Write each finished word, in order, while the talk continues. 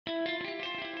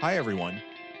Hi, everyone.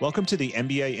 Welcome to the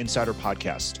MBA Insider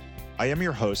Podcast. I am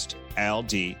your host, Al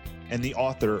D., and the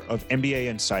author of MBA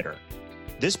Insider.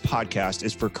 This podcast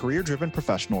is for career-driven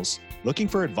professionals looking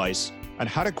for advice on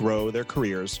how to grow their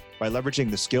careers by leveraging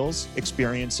the skills,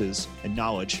 experiences, and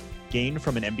knowledge gained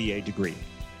from an MBA degree.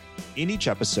 In each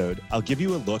episode, I'll give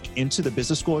you a look into the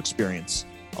business school experience,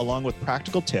 along with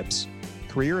practical tips,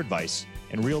 career advice,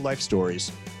 and real-life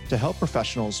stories to help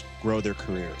professionals grow their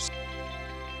careers.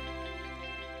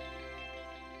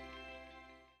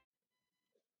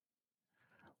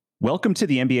 Welcome to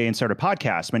the MBA Insider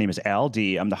Podcast. My name is Al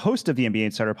D. I'm the host of the MBA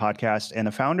Insider Podcast and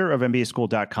the founder of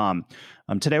MBAschool.com.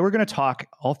 Today, we're going to talk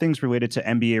all things related to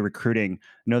MBA recruiting.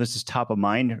 I know this is top of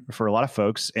mind for a lot of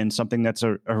folks and something that's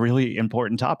a really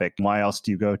important topic. Why else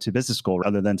do you go to business school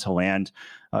other than to land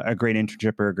a great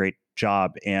internship or a great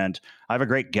job? And I have a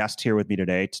great guest here with me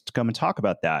today to come and talk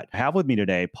about that. I have with me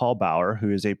today Paul Bauer,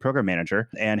 who is a program manager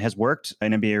and has worked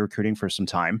in MBA recruiting for some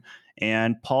time.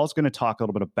 And Paul's going to talk a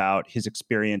little bit about his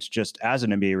experience just as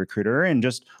an MBA recruiter and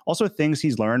just also things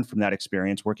he's learned from that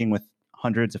experience working with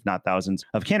hundreds, if not thousands,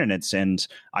 of candidates. And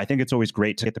I think it's always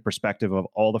great to get the perspective of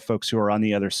all the folks who are on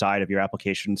the other side of your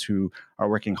applications who are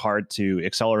working hard to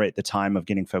accelerate the time of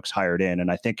getting folks hired in. And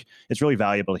I think it's really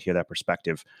valuable to hear that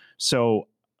perspective. So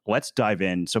let's dive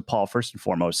in. So Paul, first and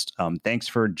foremost, thanks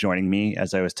for joining me.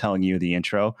 As I was telling you the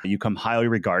intro, you come highly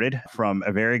regarded from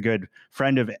a very good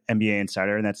friend of MBA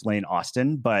Insider, and that's Lane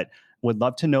Austin, but would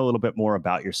love to know a little bit more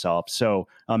about yourself. So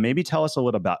maybe tell us a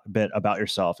little bit about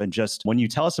yourself. And just when you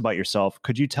tell us about yourself,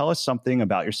 could you tell us something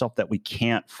about yourself that we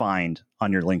can't find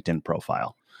on your LinkedIn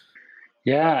profile?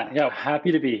 Yeah,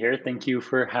 happy to be here. Thank you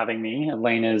for having me.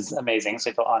 Elaine is amazing, so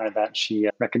I feel honored that she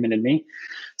recommended me.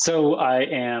 So I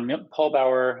am Paul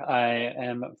Bauer. I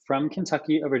am from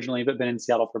Kentucky originally, but been in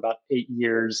Seattle for about 8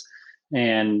 years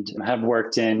and have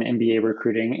worked in MBA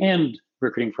recruiting and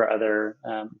recruiting for other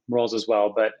roles as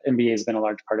well. But MBA has been a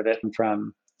large part of it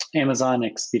from Amazon,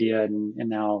 Expedia, and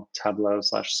now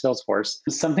Tableau/Salesforce.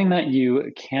 Something that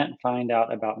you can't find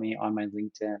out about me on my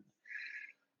LinkedIn.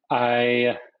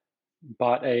 I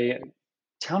bought a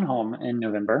townhome in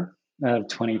November of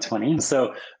 2020.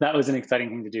 So that was an exciting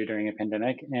thing to do during a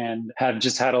pandemic and have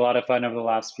just had a lot of fun over the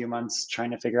last few months trying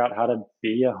to figure out how to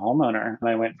be a homeowner.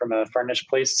 I went from a furnished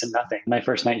place to nothing. My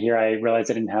first night here, I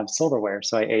realized I didn't have silverware,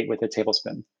 so I ate with a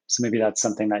tablespoon. So maybe that's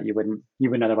something that you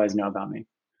wouldn't otherwise know about me.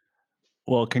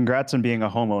 Well, congrats on being a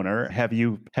homeowner. Have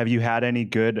you had any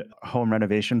good home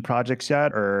renovation projects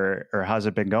yet, or how's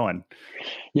it been going?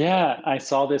 Yeah, I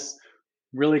saw this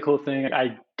really cool thing.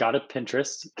 I got a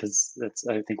Pinterest because that's,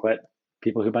 I think, what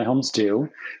people who buy homes do.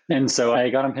 And so I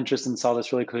got on Pinterest and saw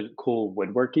this really cool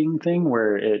woodworking thing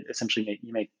where it essentially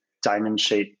you make diamond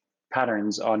shaped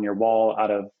patterns on your wall out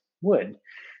of wood.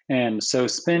 And so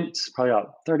spent probably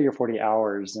about 30 or 40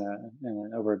 hours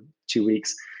over 2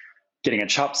 weeks getting a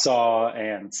chop saw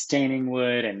and staining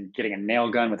wood and getting a nail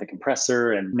gun with a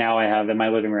compressor. And now I have in my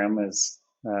living room is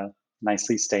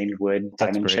nicely stained wood,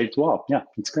 diamond-shaped wall. Yeah,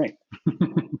 it's great.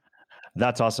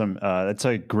 That's awesome. That's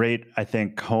a great, I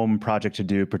think, home project to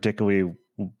do, particularly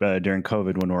during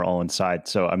COVID when we're all inside.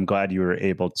 So I'm glad you were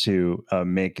able to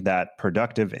make that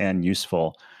productive and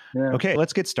useful. Yeah. Okay,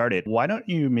 let's get started. Why don't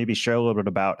you maybe share a little bit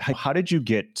about how did you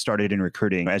get started in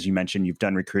recruiting? As you mentioned, you've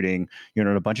done recruiting, you're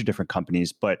in a bunch of different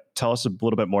companies, but tell us a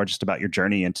little bit more just about your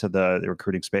journey into the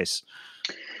recruiting space.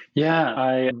 Yeah,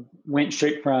 I went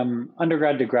straight from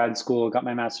undergrad to grad school, got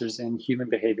my master's in human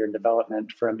behavior and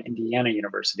development from Indiana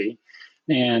University,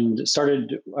 and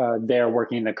started there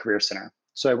working in the Career Center.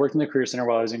 So I worked in the Career Center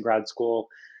while I was in grad school,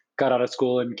 got out of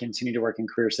school and continued to work in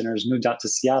career centers, moved out to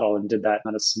Seattle and did that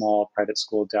at a small private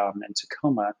school down in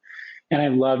Tacoma. And I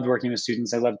loved working with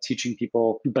students. I loved teaching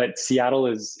people, but Seattle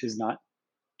is not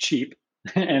cheap.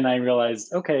 And I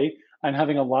realized, okay, I'm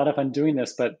having a lot of fun doing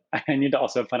this, but I need to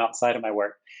also have fun outside of my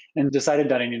work, and decided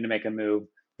that I needed to make a move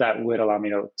that would allow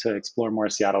me to explore more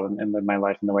Seattle and live my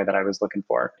life in the way that I was looking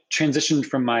for. Transitioned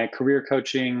from my career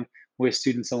coaching with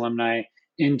students, alumni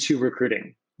into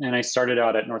recruiting. And I started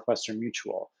out at Northwestern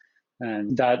Mutual.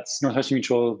 And that's Northwestern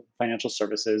Mutual Financial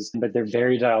Services, but they're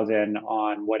very dialed in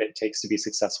on what it takes to be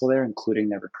successful there, including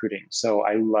their recruiting. So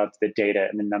I loved the data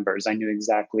and the numbers. I knew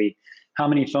exactly how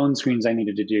many phone screens I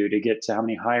needed to do to get to how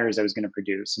many hires I was going to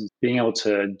produce. And being able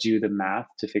to do the math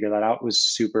to figure that out was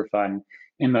super fun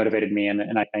and motivated me. And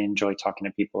I enjoy talking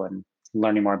to people and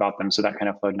learning more about them. So that kind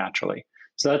of flowed naturally.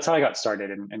 So that's how I got started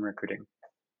in recruiting.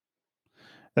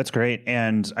 That's great.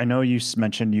 And I know you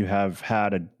mentioned you have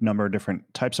had a number of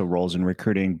different types of roles in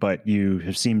recruiting, but you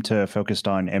have seemed to focused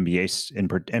on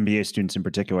MBA students in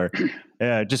particular.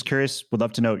 Just curious, would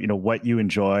love to know, what you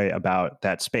enjoy about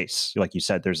that space. Like you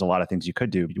said, there's a lot of things you could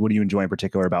do. What do you enjoy in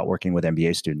particular about working with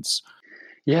MBA students?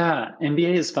 Yeah,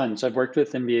 MBA is fun. So I've worked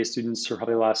with MBA students for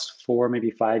probably the last 4,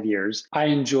 maybe 5 years. I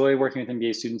enjoy working with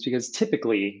MBA students because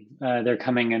typically they're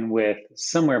coming in with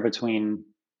somewhere between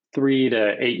 3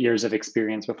 to 8 years of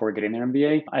experience before getting their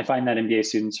MBA. I find that MBA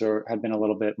students have been a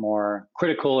little bit more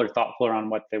critical or thoughtful around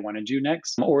what they want to do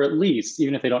next, or at least,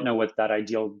 even if they don't know what that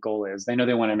ideal goal is, they know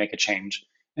they want to make a change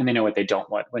and they know what they don't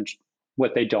want,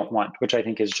 which I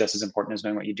think is just as important as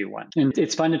knowing what you do want. And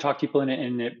it's fun to talk to people,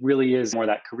 and it really is more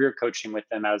that career coaching with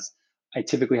them, as I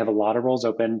typically have a lot of roles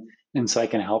open. And so I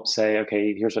can help say,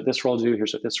 okay, here's what this role do,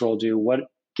 here's what this role do. What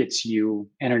gets you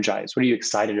energized? What are you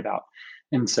excited about?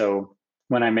 And so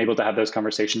when I'm able to have those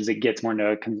conversations, it gets more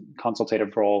into a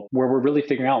consultative role where we're really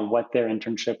figuring out what their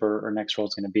internship or next role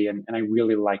is going to be. And I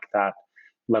really like that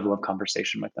level of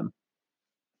conversation with them.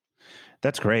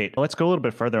 That's great. Let's go a little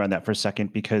bit further on that for a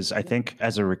second, because I think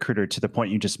as a recruiter, to the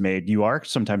point you just made, you are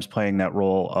sometimes playing that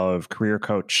role of career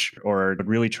coach or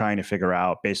really trying to figure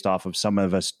out based off of some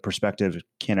of us prospective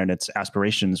candidates'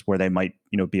 aspirations where they might,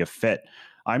 be a fit.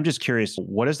 I'm just curious,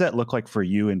 what does that look like for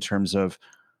you in terms of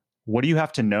what do you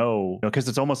have to know? Because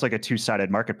it's almost like a two-sided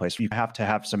marketplace. You have to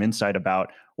have some insight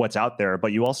about what's out there,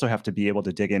 but you also have to be able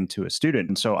to dig into a student.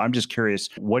 And so I'm just curious,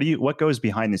 what goes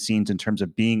behind the scenes in terms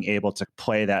of being able to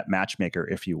play that matchmaker,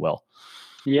 if you will?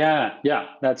 Yeah,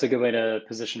 that's a good way to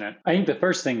position it. I think the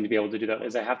first thing to be able to do that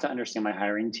is I have to understand my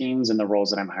hiring teams and the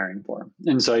roles that I'm hiring for.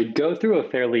 And so I go through a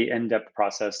fairly in-depth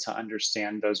process to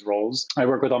understand those roles. I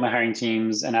work with all my hiring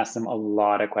teams and ask them a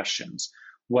lot of questions.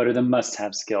 What are the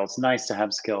must-have skills,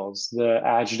 nice-to-have skills, the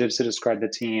adjectives to describe the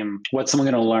team? What's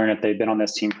someone going to learn if they've been on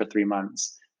this team for 3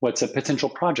 months? What's a potential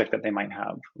project that they might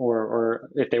have? Or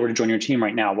if they were to join your team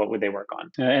right now, what would they work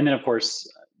on? And then, of course,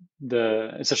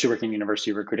 especially working in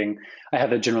university recruiting, I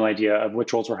have a general idea of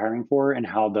which roles we're hiring for and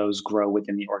how those grow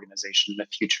within the organization, the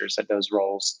futures that those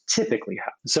roles typically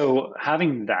have. So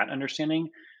having that understanding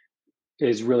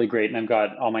is really great. And I've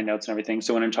got all my notes and everything.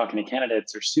 So when I'm talking to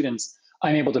candidates or students,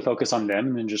 I'm able to focus on them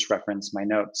and then just reference my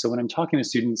notes. So when I'm talking to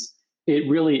students, it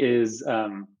really is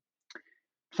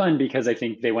fun because I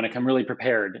think they want to come really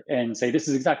prepared and say, this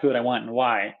is exactly what I want and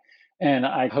why. And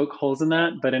I poke holes in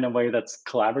that, but in a way that's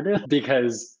collaborative,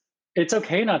 because it's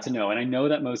okay not to know. And I know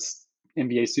that most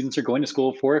MBA students are going to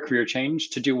school for a career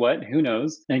change. To do what? Who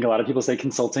knows? I think a lot of people say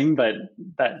consulting, but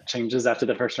that changes after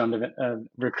the first round of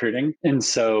recruiting. And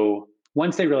so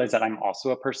once they realize that I'm also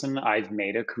a person, I've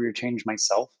made a career change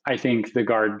myself, I think the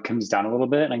guard comes down a little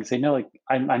bit and I can say, no, like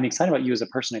I'm excited about you as a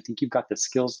person. I think you've got the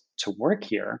skills to work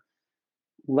here.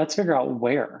 Let's figure out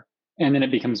where. And then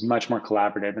it becomes much more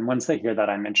collaborative. And once they hear that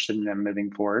I'm interested in them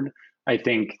moving forward, I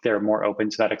think they're more open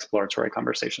to that exploratory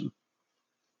conversation.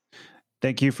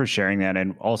 Thank you for sharing that.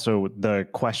 And also the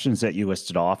questions that you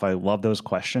listed off. I love those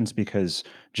questions because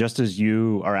just as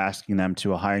you are asking them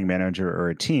to a hiring manager or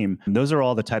a team, those are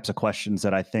all the types of questions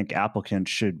that I think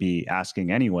applicants should be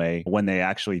asking anyway when they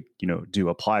actually, do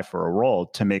apply for a role,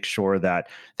 to make sure that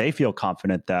they feel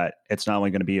confident that it's not only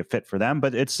going to be a fit for them,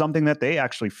 but it's something that they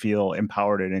actually feel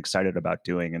empowered and excited about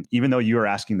doing. And even though you are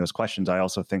asking those questions, I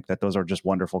also think that those are just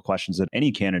wonderful questions that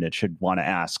any candidate should want to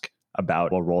ask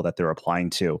about a role that they're applying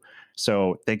to.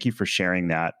 So thank you for sharing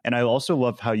that. And I also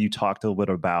love how you talked a little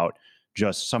bit about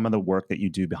just some of the work that you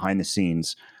do behind the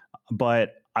scenes.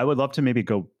 But I would love to maybe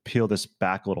go peel this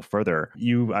back a little further.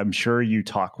 I'm sure you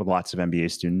talk with lots of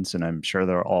MBA students, and I'm sure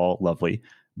they're all lovely.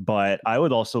 But I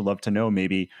would also love to know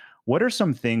maybe what are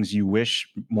some things you wish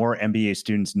more MBA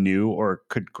students knew or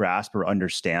could grasp or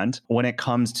understand when it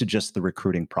comes to just the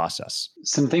recruiting process?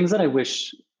 Some things that I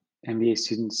wish MBA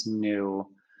students knew.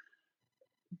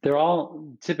 They're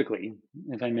all typically,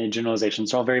 if I made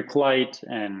generalizations, they're all very polite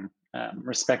and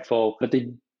respectful, but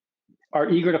they are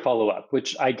eager to follow up,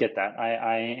 which I get that.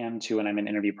 I am too when I'm in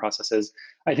interview processes.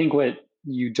 I think what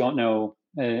you don't know,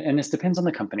 and this depends on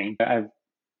the company. I've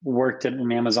worked at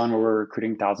Amazon where we're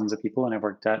recruiting thousands of people, and I've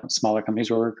worked at smaller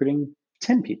companies where we're recruiting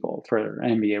 10 people for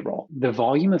an MBA role. The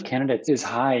volume of candidates is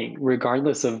high,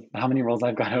 regardless of how many roles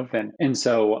I've got open. And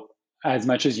so as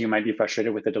much as you might be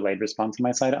frustrated with the delayed response on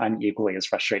my side, I'm equally as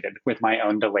frustrated with my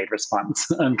own delayed response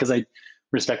because I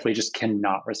respectfully just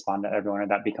cannot respond to everyone, or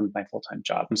that becomes my full-time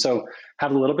job. And so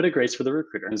have a little bit of grace for the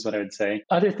recruiter is what I would say.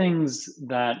 Other things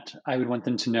that I would want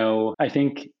them to know, I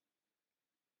think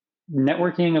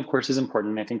networking, of course, is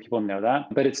important. I think people know that,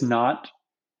 but it's not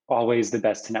always the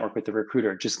best to network with the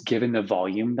recruiter. Just given the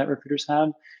volume that recruiters have,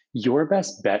 your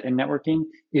best bet in networking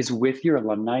is with your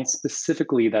alumni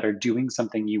specifically that are doing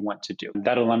something you want to do.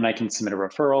 That alumni can submit a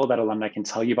referral, that alumni can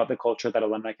tell you about the culture, that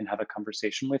alumni can have a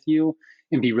conversation with you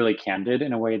and be really candid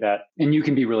in a way that, and you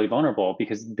can be really vulnerable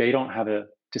because they don't have a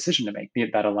decision to make,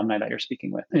 that alumni that you're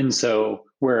speaking with. And so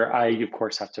where I, of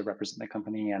course, have to represent the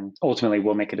company and ultimately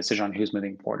will make a decision on who's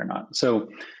moving forward or not. So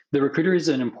the recruiter is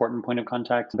an important point of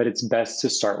contact, but it's best to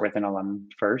start with an alum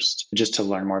first, just to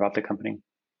learn more about the company.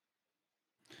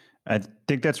 I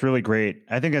think that's really great.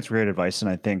 I think that's great advice. And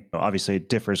I think obviously it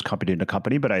differs company to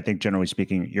company, but I think generally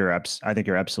speaking, I think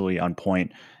you're absolutely on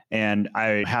point. And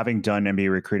I, having done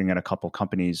MBA recruiting at a couple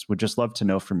companies, would just love to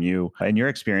know from you, in your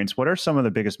experience, what are some of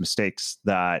the biggest mistakes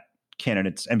that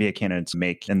MBA candidates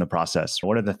make in the process?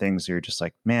 What are the things you're just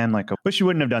like, man, like I wish you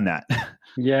wouldn't have done that?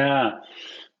 Yeah.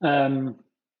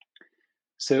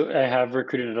 So I have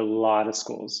recruited at a lot of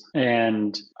schools,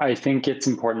 and I think it's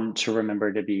important to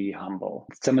remember to be humble.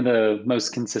 Some of the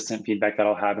most consistent feedback that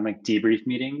I'll have in like debrief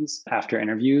meetings after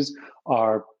interviews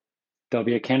are there'll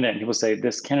be a candidate and people say,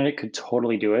 this candidate could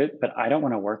totally do it, but I don't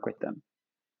want to work with them.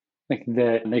 Like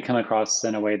they come across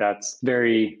in a way that's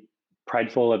very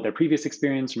prideful of their previous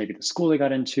experience, or maybe the school they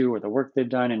got into or the work they've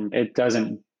done. And it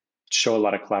doesn't show a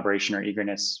lot of collaboration or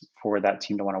eagerness for that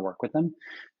team to want to work with them.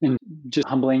 And just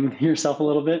humbling yourself a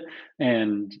little bit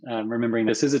and remembering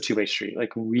this is a two-way street.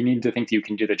 Like we need to think that you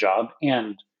can do the job,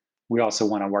 and we also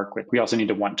need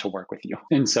to want to work with you.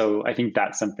 And so I think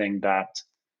that's something that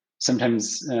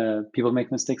sometimes people make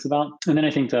mistakes about. And then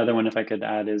I think the other one, if I could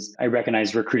add, is I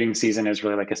recognize recruiting season is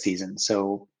really like a season.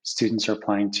 So students are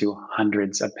applying to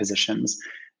hundreds of positions,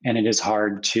 and it is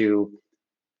hard to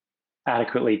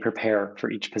adequately prepare for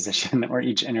each position or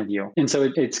each interview. And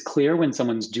so it's clear when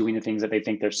someone's doing the things that they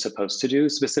think they're supposed to do.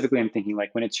 Specifically, I'm thinking like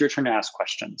when it's your turn to ask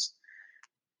questions.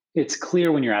 It's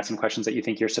clear when you're asking questions that you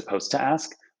think you're supposed to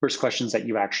ask versus questions that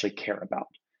you actually care about.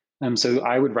 So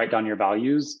I would write down your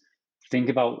values, think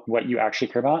about what you actually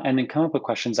care about, and then come up with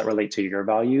questions that relate to your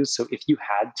values. So if you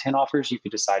had 10 offers, you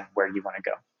could decide where you want to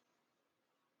go.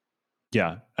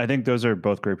 Yeah, I think those are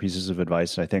both great pieces of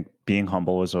advice. I think being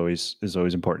humble is always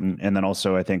important. And then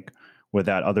also I think with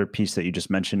that other piece that you just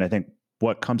mentioned, I think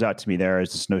what comes out to me there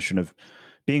is this notion of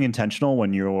being intentional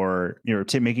when you're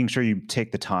making sure you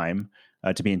take the time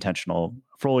to be intentional,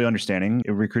 fully understanding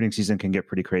recruiting season can get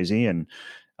pretty crazy, and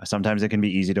sometimes it can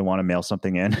be easy to want to mail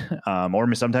something in,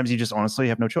 or sometimes you just honestly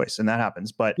have no choice, and that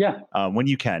happens. But when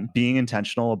you can, being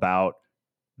intentional about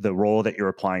the role that you're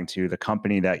applying to, the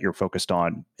company that you're focused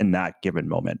on in that given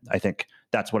moment. I think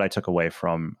that's what I took away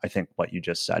from, what you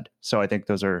just said. So I think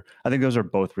those are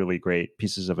both really great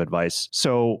pieces of advice.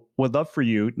 So would love for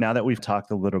you, now that we've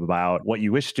talked a little about what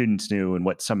you wish students knew and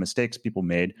what some mistakes people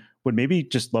made, would maybe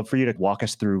just love for you to walk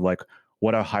us through like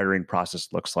what a hiring process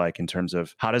looks like in terms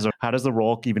of how does the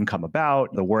role even come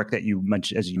about, the work that you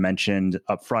mentioned, as you mentioned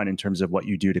up front, in terms of what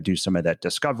you do to do some of that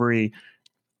discovery,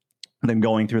 then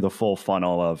going through the full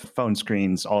funnel of phone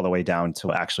screens all the way down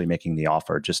to actually making the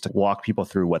offer, just to walk people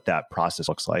through what that process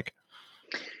looks like.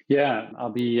 Yeah,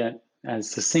 I'll be as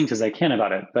succinct as I can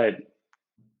about it. But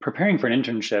preparing for an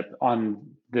internship on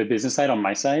the business side, on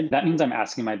my side, that means I'm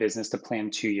asking my business to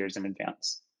plan 2 years in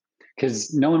advance,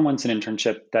 because no one wants an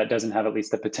internship that doesn't have at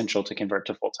least the potential to convert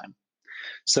to full-time.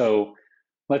 So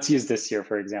let's use this year,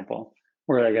 for example,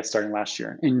 or I guess starting last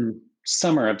year. In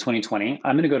summer of 2020,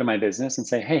 I'm going to go to my business and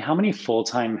say, hey, how many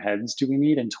full-time heads do we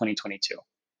need in 2022?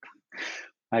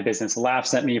 My business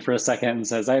laughs at me for a second and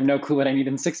says, I have no clue what I need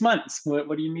in 6 months.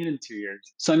 What do you need in 2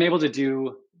 years? So I'm able to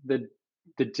do the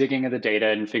digging of the data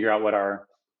and figure out what our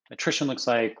attrition looks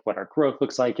like, what our growth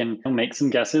looks like, and make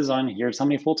some guesses on here's how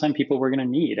many full-time people we're going to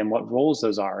need and what roles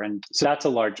those are. And so that's a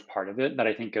large part of it that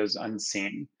I think goes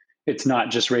unseen. It's not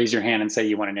just raise your hand and say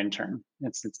you want an intern.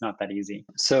 It's not that easy.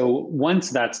 So once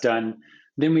that's done,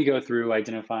 then we go through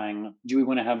identifying, do we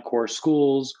want to have core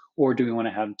schools or do we want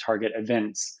to have target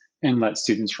events and let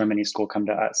students from any school come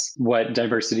to us? What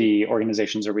diversity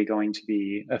organizations are we going to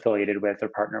be affiliated with or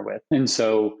partner with? And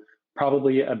so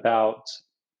probably about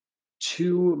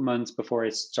 2 months before I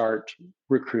start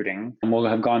recruiting, and we'll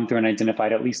have gone through and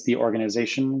identified at least the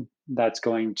organization that's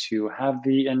going to have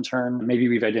the intern. Maybe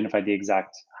we've identified the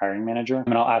exact hiring manager.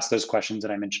 And I'll ask those questions that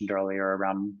I mentioned earlier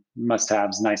around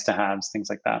must-haves, nice-to-haves, things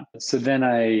like that. So then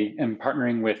I am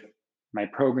partnering with my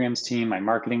programs team, my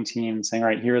marketing team, saying, all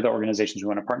right, here are the organizations we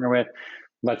want to partner with.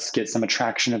 Let's get some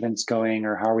attraction events going,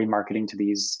 or how are we marketing to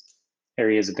these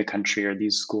areas of the country or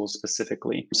these schools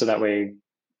specifically? So that way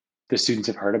the students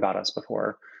have heard about us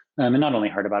before. And not only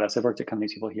heard about us, I've worked at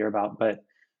companies people hear about, but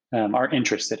are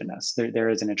interested in us. There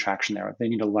is an attraction there. They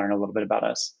need to learn a little bit about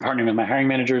us. Partnering with my hiring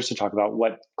managers to talk about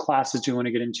what classes do we want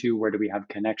to get into, where do we have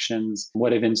connections,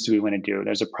 what events do we want to do.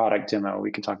 There's a product demo.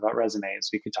 We could talk about resumes.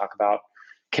 We could talk about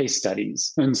case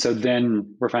studies. And so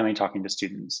then we're finally talking to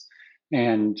students.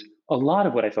 And a lot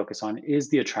of what I focus on is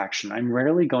the attraction. I'm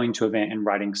rarely going to an event and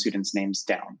writing students' names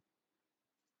down.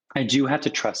 I do have to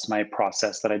trust my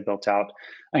process that I built out.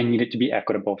 I need it to be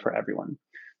equitable for everyone.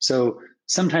 So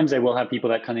sometimes I will have people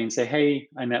that come in and say, hey,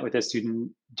 I met with a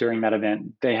student during that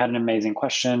event. They had an amazing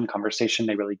conversation.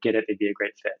 They really get it. They'd be a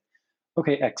great fit.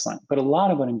 Okay, excellent. But a lot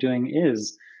of what I'm doing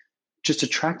is just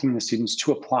attracting the students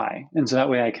to apply. And so that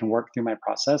way I can work through my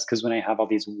process, because when I have all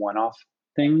these one-off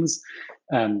things,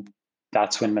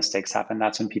 that's when mistakes happen.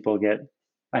 That's when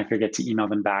I forget to email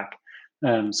them back.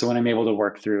 So when I'm able to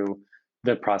work through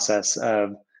the process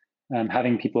of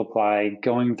having people apply,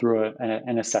 going through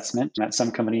an assessment. At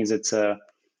some companies, it's a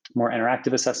more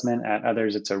interactive assessment. At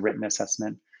others, it's a written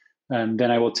assessment. Then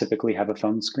I will typically have a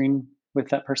phone screen with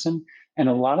that person. And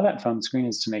a lot of that phone screen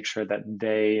is to make sure that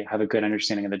they have a good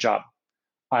understanding of the job.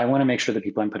 I want to make sure the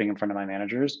people I'm putting in front of my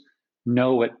managers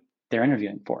know what they're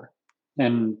interviewing for.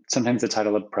 And sometimes the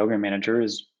title of program manager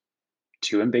is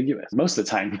too ambiguous. Most of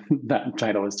the time, that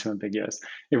title is too ambiguous.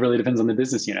 It really depends on the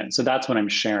business unit. So that's when I'm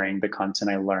sharing the content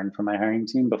I learned from my hiring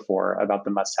team before about the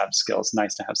must-have skills,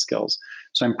 nice-to-have skills.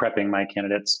 So I'm prepping my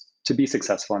candidates to be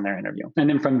successful in their interview. And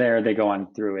then from there, they go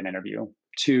on through an interview,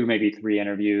 2, maybe 3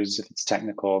 interviews. If it's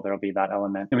technical, there'll be that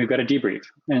element. And we've got a debrief.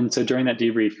 And so during that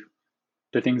debrief,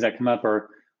 the things that come up are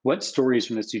what stories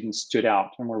from the students stood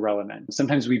out and were relevant.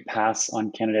 Sometimes we pass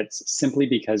on candidates simply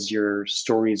because your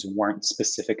stories weren't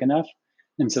specific enough.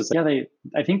 And so it's like,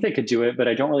 yeah, I think they could do it, but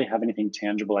I don't really have anything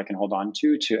tangible I can hold on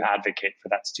to advocate for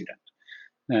that student.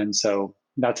 And so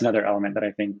that's another element that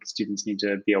I think students need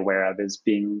to be aware of, is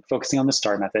focusing on the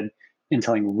STAR method and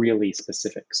telling really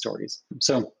specific stories.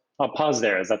 So I'll pause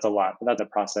there, as that's a lot, but that's a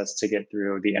process to get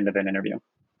through the end of an interview.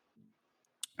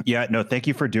 Yeah, no, thank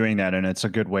you for doing that. And it's a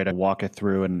good way to walk it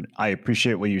through. And I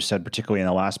appreciate what you said, particularly in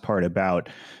the last part about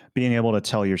being able to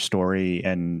tell your story,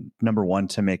 and number one,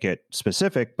 to make it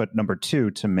specific, but number two,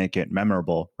 to make it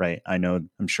memorable, right? I'm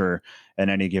sure at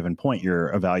any given point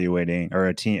you're evaluating, or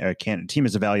a team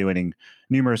is evaluating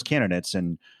numerous candidates,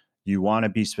 and you want to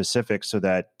be specific so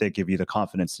that they give you the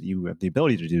confidence that you have the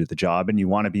ability to do the job. And you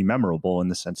want to be memorable in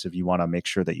the sense of you want to make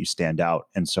sure that you stand out.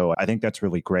 And so I think that's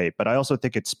really great. But I also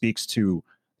think it speaks to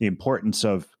the importance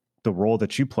of the role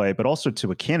that you play, but also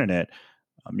to a candidate.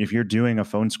 If you're doing a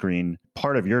phone screen,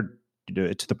 part of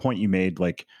to the point you made,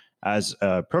 like as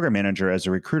a program manager, as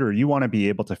a recruiter, you want to be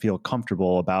able to feel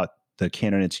comfortable about the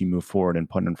candidates you move forward and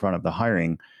put in front of the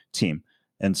hiring team.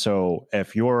 And so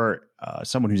if you're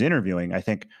someone who's interviewing, I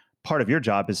think part of your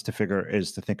job is to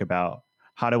think about,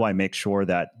 how do I make sure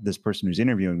that this person who's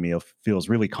interviewing me feels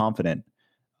really confident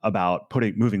about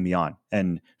moving me on,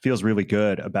 and feels really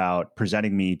good about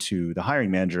presenting me to the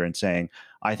hiring manager and saying,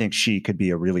 I think she could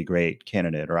be a really great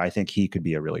candidate, or I think he could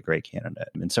be a really great candidate.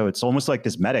 And so it's almost like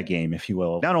this meta game, if you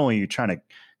will. Not only are you trying to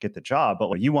get the job,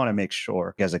 but you want to make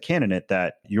sure as a candidate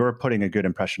that you're putting a good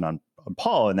impression on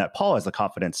Paul, and that Paul has the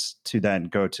confidence to then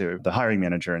go to the hiring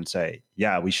manager and say,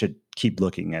 yeah, we should keep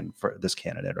looking for this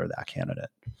candidate or that candidate.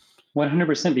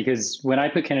 100%, because when I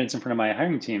put candidates in front of my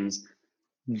hiring teams,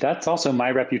 that's also my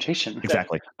reputation.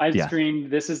 Exactly. I've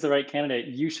screened, this is the right candidate,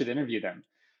 you should interview them.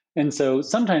 And so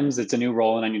sometimes it's a new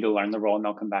role and I need to learn the role, and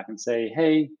they'll come back and say,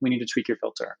 hey, we need to tweak your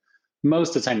filter.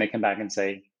 Most of the time they come back and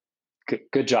say,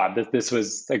 good job. This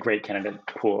was a great candidate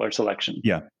pool or selection.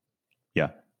 Yeah.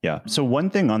 So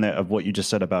one thing on that of what you just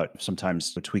said about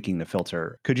sometimes tweaking the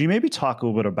filter, could you maybe talk a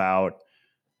little bit about,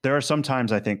 there are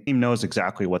sometimes I think team knows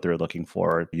exactly what they're looking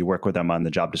for. You work with them on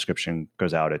the job description,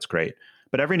 goes out, it's great.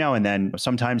 But every now and then,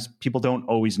 sometimes people don't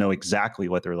always know exactly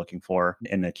what they're looking for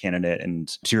in a candidate. And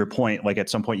to your point, like at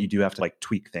some point you do have to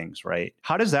tweak things, right?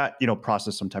 How does that,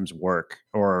 process sometimes work?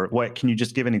 Or what, can you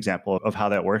just give an example of how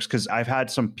that works? Because I've had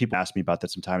some people ask me about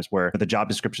that sometimes, where the job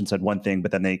description said one thing,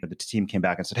 but then the team came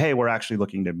back and said, hey, we're actually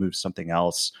looking to move something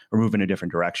else or move in a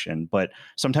different direction. But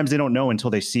sometimes they don't know until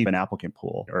they see an applicant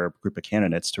pool or a group of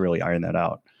candidates to really iron that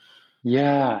out.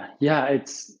 Yeah.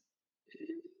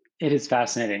 It is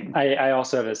fascinating. I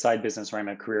also have a side business where I'm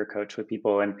a career coach with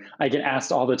people, and I get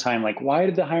asked all the time, like, why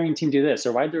did the hiring team do this?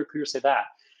 Or why did the recruiter say that?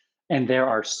 And there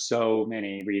are so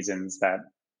many reasons that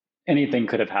anything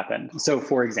could have happened. So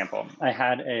for example, I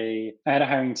had a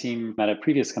hiring team at a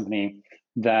previous company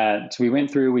that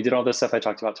we did all this stuff I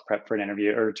talked about to prep for an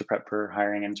interview or to prep for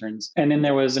hiring interns. And then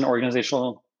there was an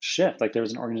organizational shift, like there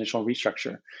was an organizational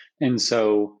restructure. And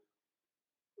so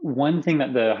one thing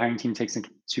that the hiring team takes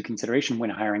into consideration when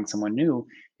hiring someone new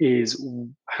is,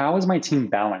 how is my team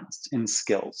balanced in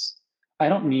skills? I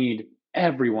don't need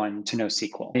everyone to know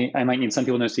SQL. I might need some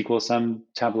people to know SQL, some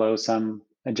Tableau, some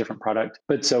a different product.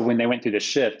 But so when they went through the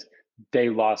shift, they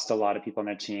lost a lot of people on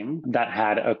their team that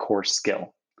had a core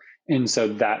skill. And so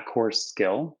that core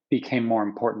skill became more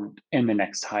important in the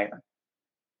next hire.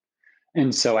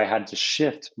 And so I had to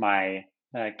shift my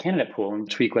candidate pool and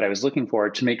tweak what I was looking for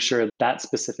to make sure that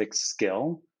specific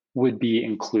skill would be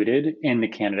included in the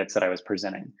candidates that I was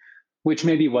presenting, which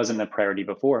maybe wasn't the priority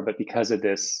before, but because of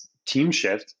this team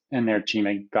shift and their team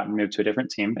had gotten moved to a different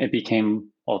team, it became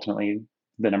ultimately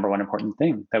the number one important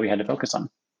thing that we had to focus on.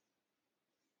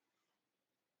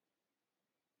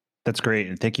 That's great.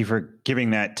 And thank you for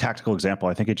giving that tactical example.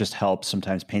 I think it just helps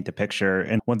sometimes paint the picture.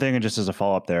 And one thing, and just as a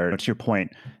follow up there, to your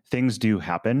point, things do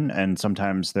happen. And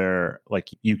sometimes they're like,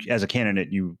 you, as a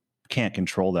candidate, you can't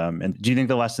control them. And do you think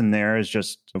the lesson there is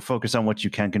just focus on what you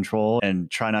can control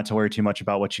and try not to worry too much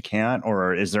about what you can't?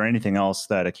 Or is there anything else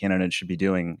that a candidate should be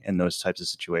doing in those types of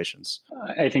situations?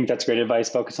 I think that's great advice.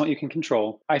 Focus on what you can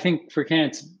control. I think for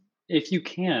candidates, if you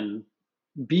can,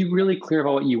 be really clear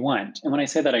about what you want. And when I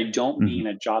say that, I don't mean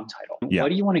a job title. Yeah. What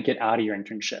do you want to get out of your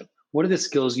internship? What are the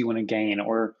skills you want to gain?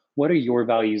 Or what are your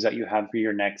values that you have for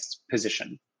your next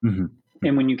position?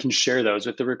 And when you can share those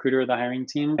with the recruiter or the hiring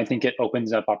team, I think it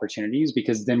opens up opportunities,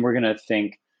 because then we're going to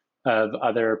think of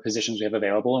other positions we have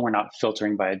available, and we're not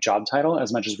filtering by a job title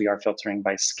as much as we are filtering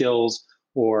by skills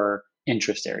or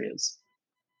interest areas.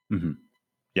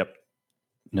 Yep.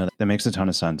 No, that makes a ton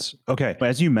of sense. Okay.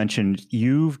 As you mentioned,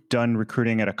 you've done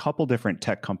recruiting at a couple different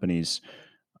tech companies.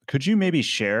 Could you maybe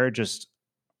share, just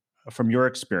from your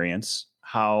experience,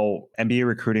 how MBA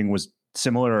recruiting was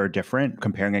similar or different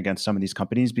comparing against some of these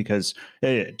companies? Because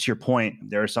to your point,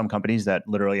 there are some companies that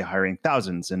literally are hiring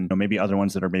thousands, and maybe other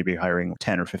ones that are maybe hiring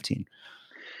 10 or 15.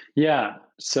 Yeah.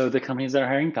 So the companies that are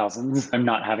hiring thousands, I'm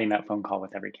not having that phone call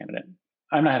with every candidate.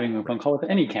 I'm not having a phone call with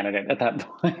any candidate at that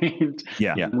point.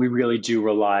 Yeah. We really do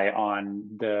rely on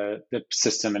the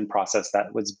system and process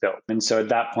that was built. And so at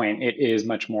that point, it is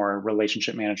much more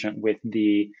relationship management with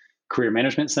the Career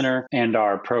Management Center and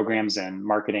our programs and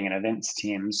marketing and events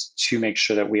teams to make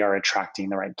sure that we are attracting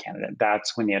the right candidate.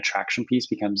 That's when the attraction piece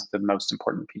becomes the most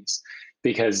important piece,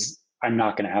 because I'm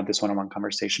not going to have this one-on-one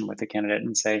conversation with the candidate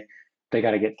and say, they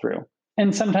got to get through.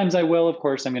 And sometimes I will, of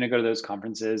course, I'm going to go to those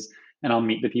conferences and I'll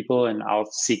meet the people and I'll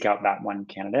seek out that one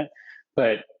candidate.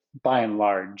 But by and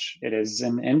large, it is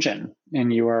an engine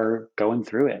and you are going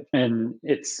through it. And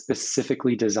it's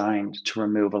specifically designed to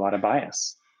remove a lot of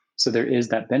bias. So there is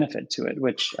that benefit to it,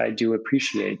 which I do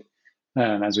appreciate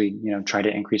as we try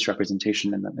to increase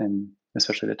representation in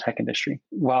especially the tech industry.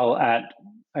 While at,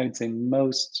 I would say,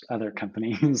 most other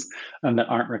companies that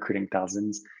aren't recruiting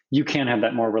thousands, you can have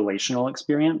that more relational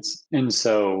experience. And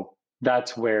so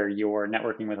that's where you're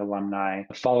networking with alumni,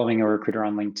 following a recruiter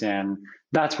on LinkedIn.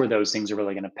 That's where those things are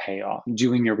really going to pay off.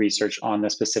 Doing your research on the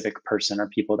specific person or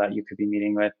people that you could be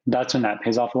meeting with, that's when that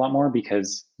pays off a lot more,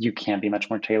 because you can be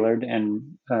much more tailored and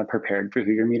prepared for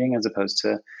who you're meeting, as opposed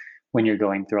to when you're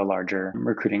going through a larger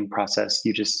recruiting process.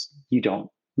 You don't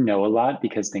know a lot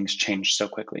because things change so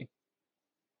quickly.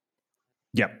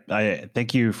 Yep. I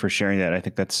thank you for sharing that. I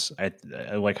think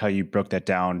I like how you broke that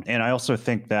down. And I also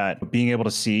think that being able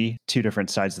to see two different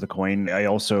sides of the coin,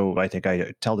 I think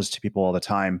I tell this to people all the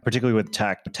time, particularly with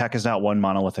tech. Tech is not one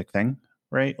monolithic thing,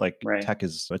 right? Tech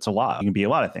it's a lot. It can be a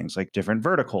lot of things, like different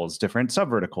verticals, different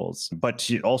sub-verticals. But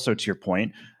also to your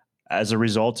point, as a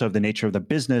result of the nature of the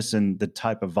business and the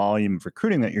type of volume of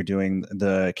recruiting that you're doing,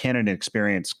 the candidate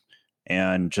experience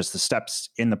and just the steps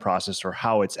in the process or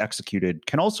how it's executed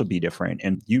can also be different.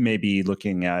 And you may be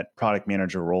looking at product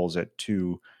manager roles at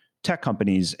two tech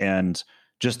companies, and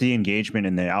just the engagement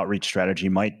and the outreach strategy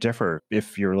might differ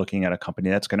if you're looking at a company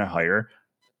that's going to hire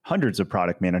hundreds of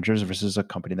product managers versus a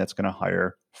company that's going to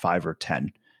hire 5 or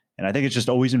 10. And I think it's just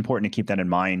always important to keep that in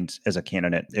mind as a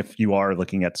candidate. If you are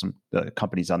looking at some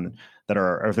companies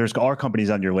or if there's companies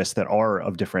on your list that are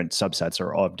of different subsets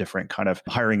or of different kind of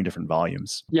hiring different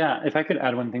volumes. Yeah. If I could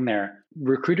add one thing there,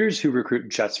 recruiters who recruit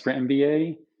just for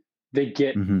MBA, they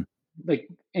get like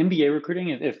MBA recruiting.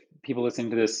 If people listening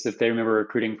to this, if they remember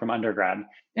recruiting from undergrad,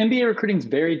 MBA recruiting is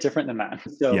very different than that.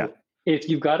 So if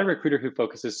you've got a recruiter who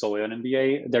focuses solely on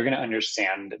MBA, they're going to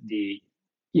understand the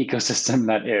ecosystem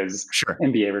that is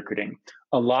MBA recruiting.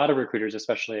 A lot of recruiters,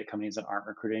 especially at companies that aren't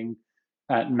recruiting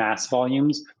at mass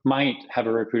volumes, might have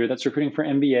a recruiter that's recruiting for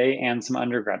MBA and some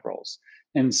undergrad roles.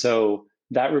 And so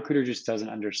that recruiter just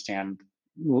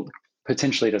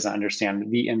potentially doesn't understand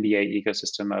the MBA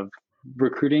ecosystem of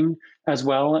recruiting as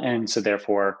well. And so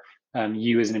therefore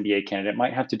you as an MBA candidate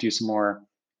might have to do some more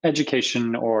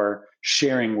education or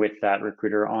sharing with that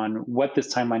recruiter on what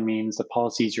this timeline means, the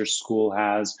policies your school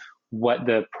has, what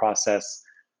the process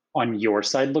on your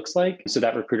side looks like, so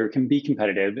that recruiter can be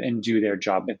competitive and do their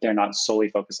job. If they're not solely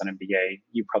focused on MBA,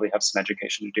 you probably have some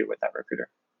education to do with that recruiter.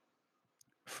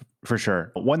 For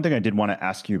sure. One thing I did want to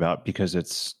ask you about, because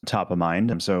it's top of mind.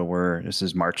 This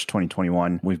is March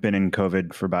 2021. We've been in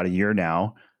COVID for about a year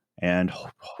now, and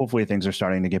hopefully things are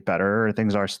starting to get better.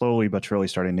 Things are slowly but surely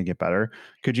starting to get better.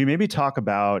 Could you maybe talk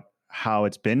about how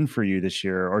it's been for you this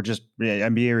year, or just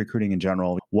MBA recruiting in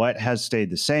general? What has stayed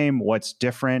the same? What's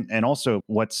different? And also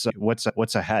what's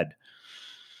ahead?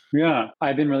 Yeah,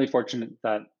 I've been really fortunate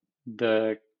that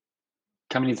the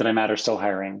companies that I'm at are still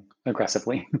hiring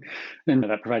aggressively. And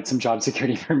that provides some job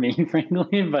security for me,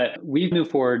 frankly. But we've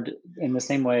moved forward in the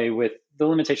same way with the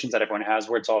limitations that everyone has,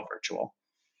 where it's all virtual.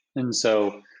 And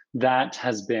so that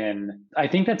has been, I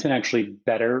think that's been actually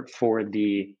better for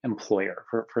the employer,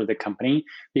 for the company,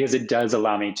 because it does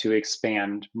allow me to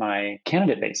expand my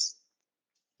candidate base.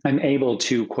 I'm able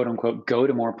to, quote unquote, go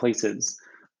to more places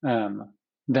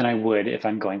than I would if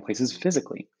I'm going places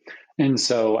physically. And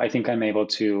so I think I'm able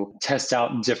to test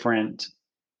out different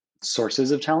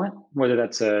sources of talent, whether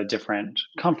that's a different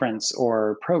conference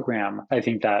or program. I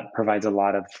think that provides a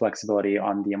lot of flexibility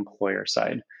on the employer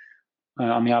side.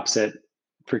 On the opposite,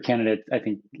 for candidate, I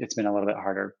think it's been a little bit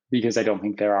harder because I don't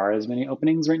think there are as many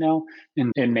openings right now,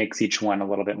 and it makes each one a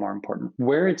little bit more important.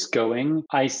 Where it's going,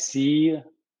 I see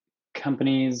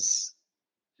companies,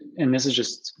 and this is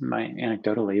just my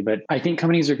anecdotally, but I think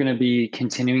companies are going to be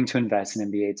continuing to invest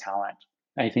in MBA talent.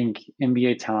 I think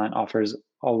MBA talent offers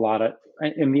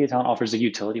a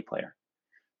utility player.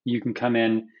 You can come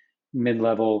in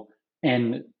mid-level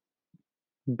and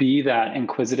be that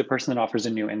inquisitive person that offers a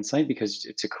new insight because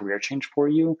it's a career change for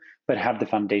you, but have the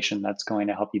foundation that's going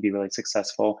to help you be really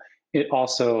successful. It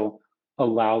also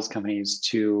allows companies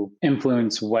to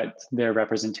influence what their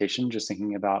representation, just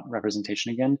thinking about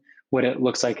representation again, what it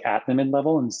looks like at the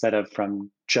mid-level instead of from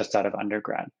just out of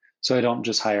undergrad. So I don't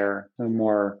just hire a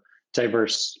more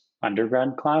diverse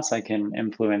undergrad class. I can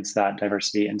influence that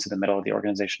diversity into the middle of the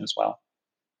organization as well.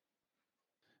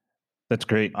 That's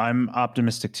great. I'm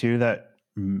optimistic too that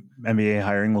MBA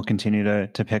hiring will continue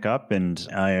to pick up, and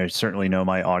I certainly know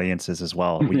my audiences as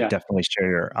well. We definitely share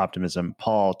your optimism.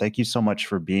 Paul, thank you so much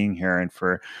for being here and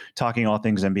for talking all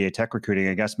things MBA tech recruiting.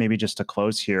 I guess maybe just to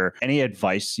close here, any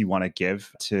advice you want to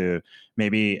give to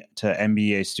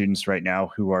MBA students right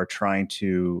now who are trying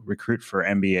to recruit for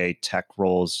MBA tech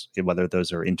roles, whether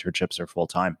those are internships or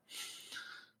full-time?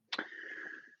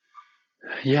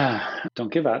 Yeah,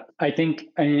 don't give up. I think,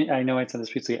 I know I said this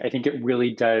previously, I think it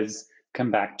really does come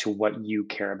back to what you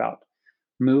care about.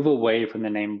 Move away from the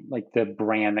name, like the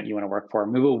brand that you want to work for.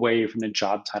 Move away from the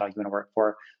job title you want to work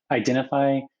for.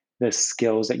 Identify the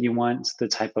skills that you want, the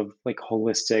type of like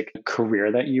holistic career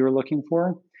that you're looking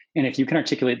for. And if you can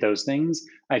articulate those things,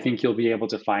 I think you'll be able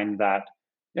to find what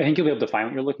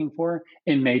you're looking for.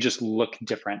 It may just look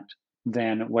different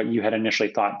than what you had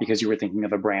initially thought because you were thinking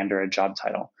of a brand or a job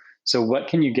title. So what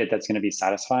can you get that's going to be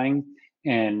satisfying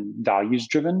and values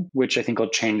driven, which I think will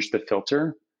change the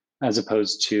filter as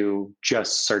opposed to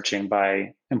just searching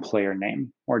by employer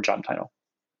name or job title.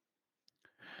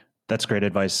 That's great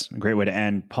advice. Great way to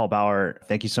end. Paul Bauer,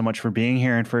 thank you so much for being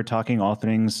here and for talking all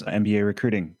things MBA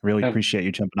recruiting. Really appreciate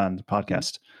you jumping on the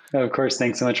podcast. Of course.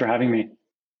 Thanks so much for having me.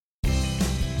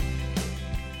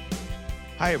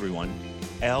 Hi, everyone.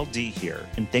 LD here,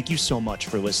 and thank you so much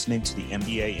for listening to the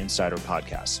MBA Insider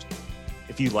Podcast.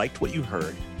 If you liked what you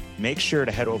heard, make sure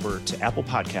to head over to Apple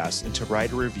Podcasts and to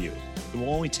write a review. It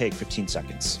will only take 15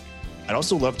 seconds. I'd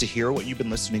also love to hear what you've been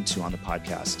listening to on the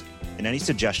podcast and any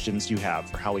suggestions you have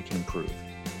for how we can improve.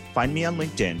 Find me on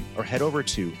LinkedIn or head over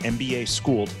to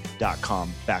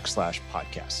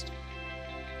mbaschooled.com/podcast.